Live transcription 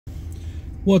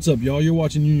What's up, y'all? You're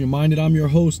watching Union Minded. I'm your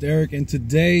host, Eric, and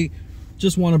today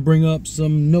just want to bring up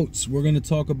some notes. We're going to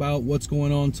talk about what's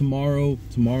going on tomorrow.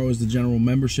 Tomorrow is the general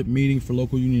membership meeting for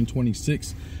Local Union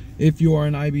 26. If you are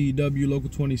an IBEW Local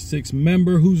 26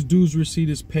 member whose dues receipt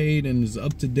is paid and is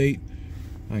up to date,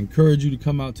 I encourage you to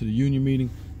come out to the union meeting.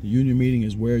 The union meeting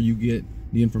is where you get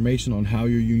the information on how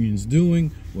your union's doing,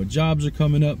 what jobs are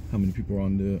coming up, how many people are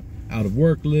on the out of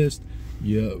work list.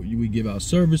 We give out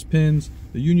service pins.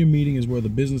 The union meeting is where the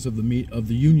business of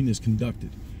the union is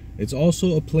conducted. It's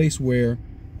also a place where,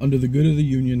 under the good of the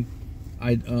union,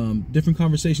 different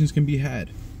conversations can be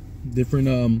had,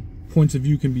 different points of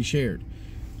view can be shared.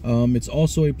 It's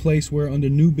also a place where, under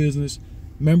new business,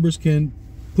 members can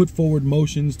put forward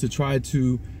motions to try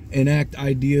to enact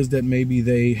ideas that maybe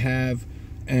they have,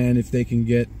 and if they can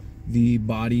get the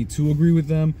body to agree with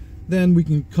them, then we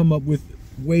can come up with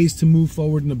ways to move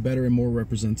forward in a better and more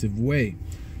representative way.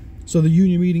 So the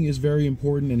union meeting is very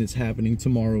important, and it's happening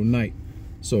tomorrow night.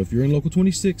 So if you're in Local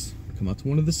 26, come out to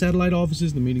one of the satellite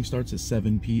offices. The meeting starts at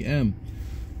 7 p.m.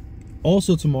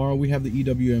 Also tomorrow we have the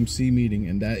EWMC meeting,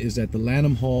 and that is at the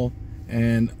Lanham Hall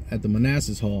and at the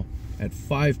Manassas Hall at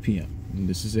 5 p.m. And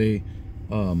this is a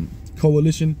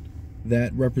coalition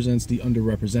that represents the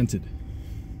underrepresented.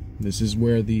 This is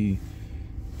where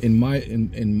in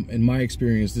my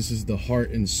experience, this is the heart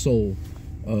and soul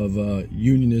of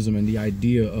unionism and the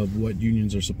idea of what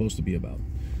unions are supposed to be about.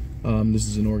 This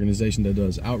is an organization that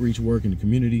does outreach work in the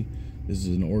community. This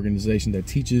is an organization that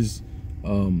teaches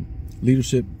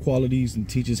leadership qualities and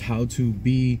teaches how to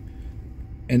be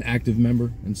an active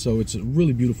member. And so it's a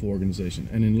really beautiful organization.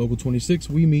 And in Local 26,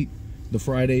 we meet the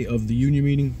Friday of the union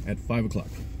meeting at 5 o'clock.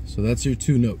 So that's your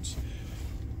two notes.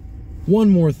 One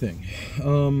more thing.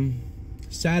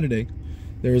 Saturday,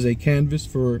 there is a canvas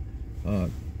for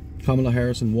Kamala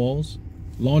Harris and Walls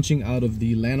launching out of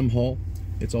the Lanham Hall.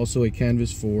 It's also a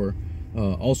canvas for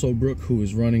also Brooke, who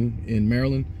is running in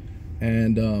Maryland,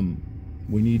 and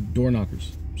we need door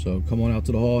knockers. So come on out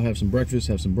to the hall, have some breakfast,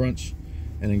 have some brunch,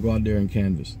 and then go out there and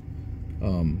canvas.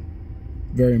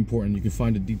 Very important. You can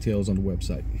find the details on the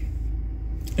website,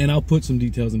 and I'll put some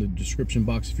details in the description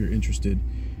box if you're interested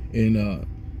in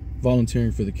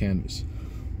volunteering for the canvas.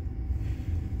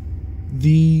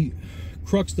 The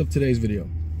crux of today's video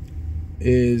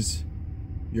is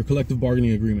your collective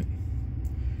bargaining agreement.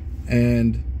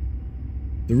 And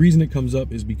the reason it comes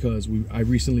up is because I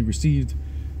recently received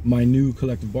my new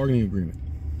collective bargaining agreement.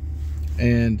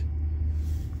 And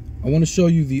I want to show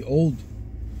you the old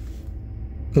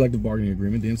collective bargaining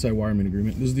agreement, the inside wireman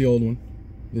agreement. This is the old one.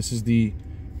 This is the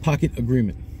pocket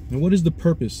agreement. And what is the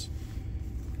purpose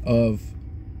of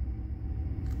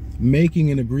making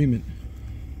an agreement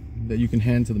that you can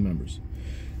hand to the members?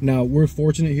 Now, we're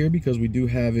fortunate here because we do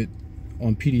have it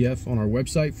on PDF on our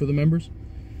website for the members,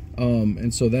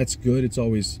 and so that's good. It's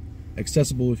always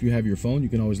accessible. If you have your phone, you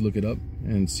can always look it up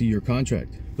and see your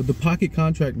contract. But the pocket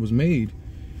contract was made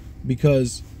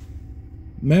because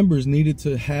members needed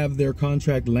to have their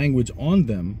contract language on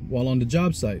them while on the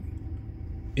job site,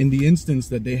 in the instance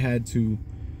that they had to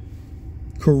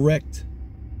correct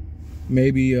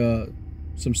maybe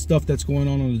some stuff that's going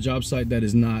on the job site that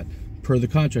is not per the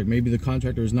contract. Maybe the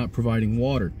contractor is not providing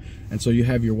water, and so you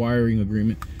have your wiring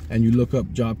agreement, and you look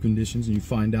up job conditions and you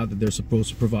find out that they're supposed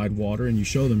to provide water, and you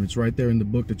show them it's right there in the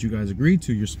book that you guys agreed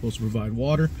to. You're supposed to provide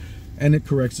water, and it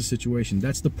corrects the situation.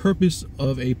 That's the purpose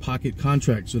of a pocket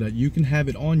contract, so that you can have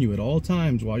it on you at all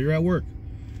times while you're at work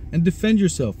and defend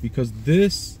yourself, because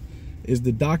this is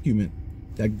the document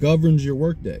that governs your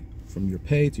workday, from your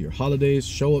pay to your holidays,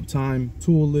 show up time,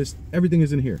 tool list, everything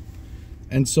is in here.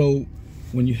 And so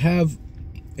when you have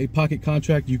a pocket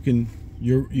contract,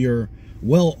 you're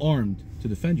well armed to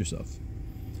defend yourself.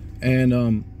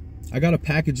 And I got a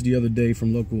package the other day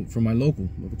from my local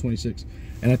 26,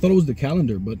 and I thought it was the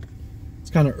calendar, but it's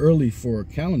kind of early for a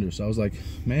calendar. So I was like,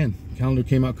 man, the calendar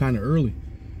came out kind of early.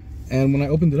 And when I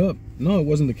opened it up, no, it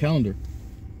wasn't the calendar.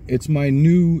 It's my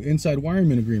new inside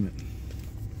wireman agreement.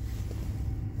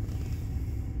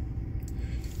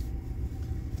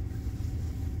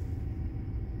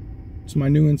 It's my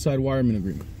new inside wireman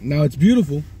agreement. Now, it's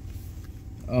beautiful.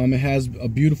 It has a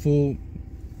beautiful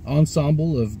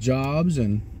ensemble of jobs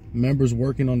and members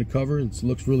working on the cover. It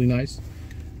looks really nice.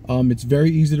 It's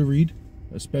very easy to read,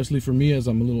 especially for me, as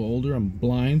I'm a little older. I'm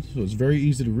blind, so it's very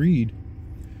easy to read.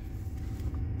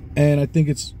 And I think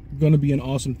it's going to be an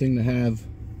awesome thing to have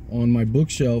on my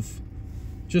bookshelf.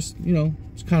 Just, you know,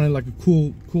 it's kind of like a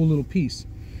cool little piece.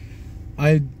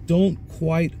 I don't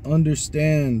quite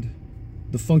understand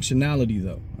the functionality,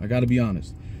 though. I gotta be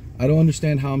honest. I don't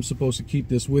understand how I'm supposed to keep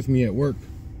this with me at work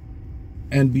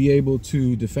and be able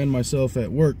to defend myself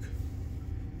at work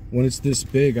when it's this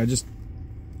big,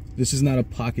 this is not a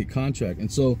pocket contract.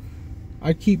 And so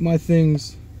I keep my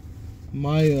things,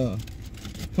 my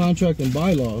contract and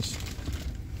bylaws,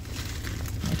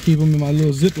 I keep them in my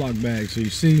little Ziploc bag. So you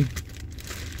see,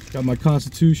 got my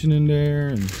Constitution in there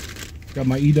and got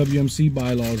my EWMC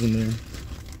bylaws in there,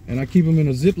 and I keep them in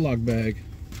a Ziploc bag.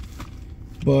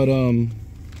 But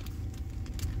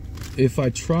if I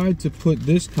tried to put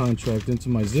this contract into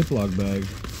my Ziploc bag,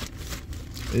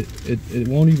 it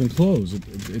won't even close.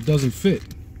 It doesn't fit.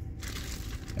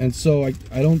 And so I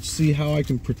don't see how I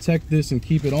can protect this and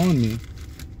keep it on me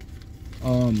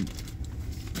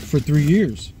for 3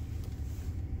 years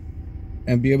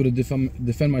and be able to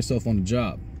defend myself on the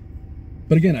job.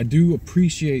 But again, I do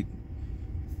appreciate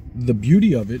the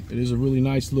beauty of it. It is a really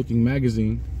nice looking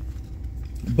magazine,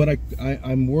 but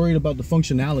I'm worried about the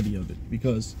functionality of it,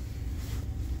 because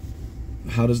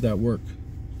how does that work,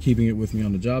 keeping it with me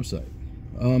on the job site?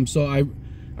 So I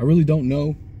really don't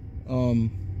know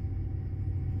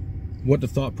what the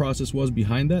thought process was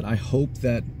behind that. I hope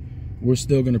that we're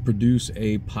still going to produce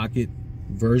a pocket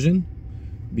version,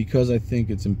 because I think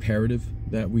it's imperative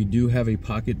that we do have a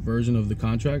pocket version of the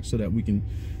contract so that we can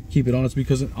keep it honest.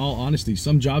 Because in all honesty,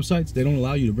 some job sites, they don't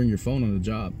allow you to bring your phone on the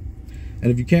job.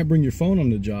 And if you can't bring your phone on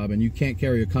the job and you can't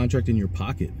carry a contract in your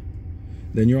pocket,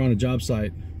 then you're on a job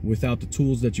site without the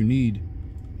tools that you need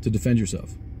to defend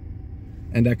yourself.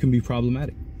 And that can be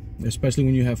problematic, especially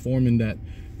when you have foremen that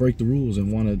break the rules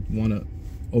and want to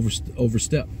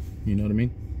overstep, you know what I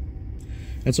mean?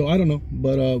 And so I don't know,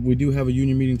 but we do have a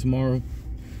union meeting tomorrow.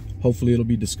 Hopefully it'll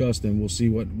be discussed, and we'll see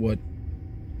what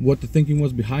the thinking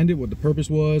was behind it, what the purpose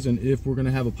was, and if we're going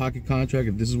to have a pocket contract,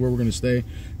 if this is where we're going to stay.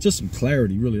 Just some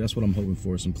clarity, really. That's what I'm hoping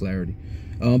for, some clarity.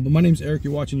 But my name's Eric.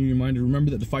 You're watching Union Minded. Remember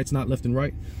that the fight's not left and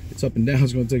right. It's up and down.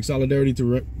 It's going to take solidarity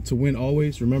to win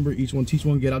always. Remember, each one teach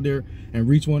one. Get out there and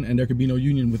reach one, and there could be no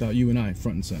union without you and I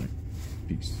front and center.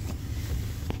 Peace.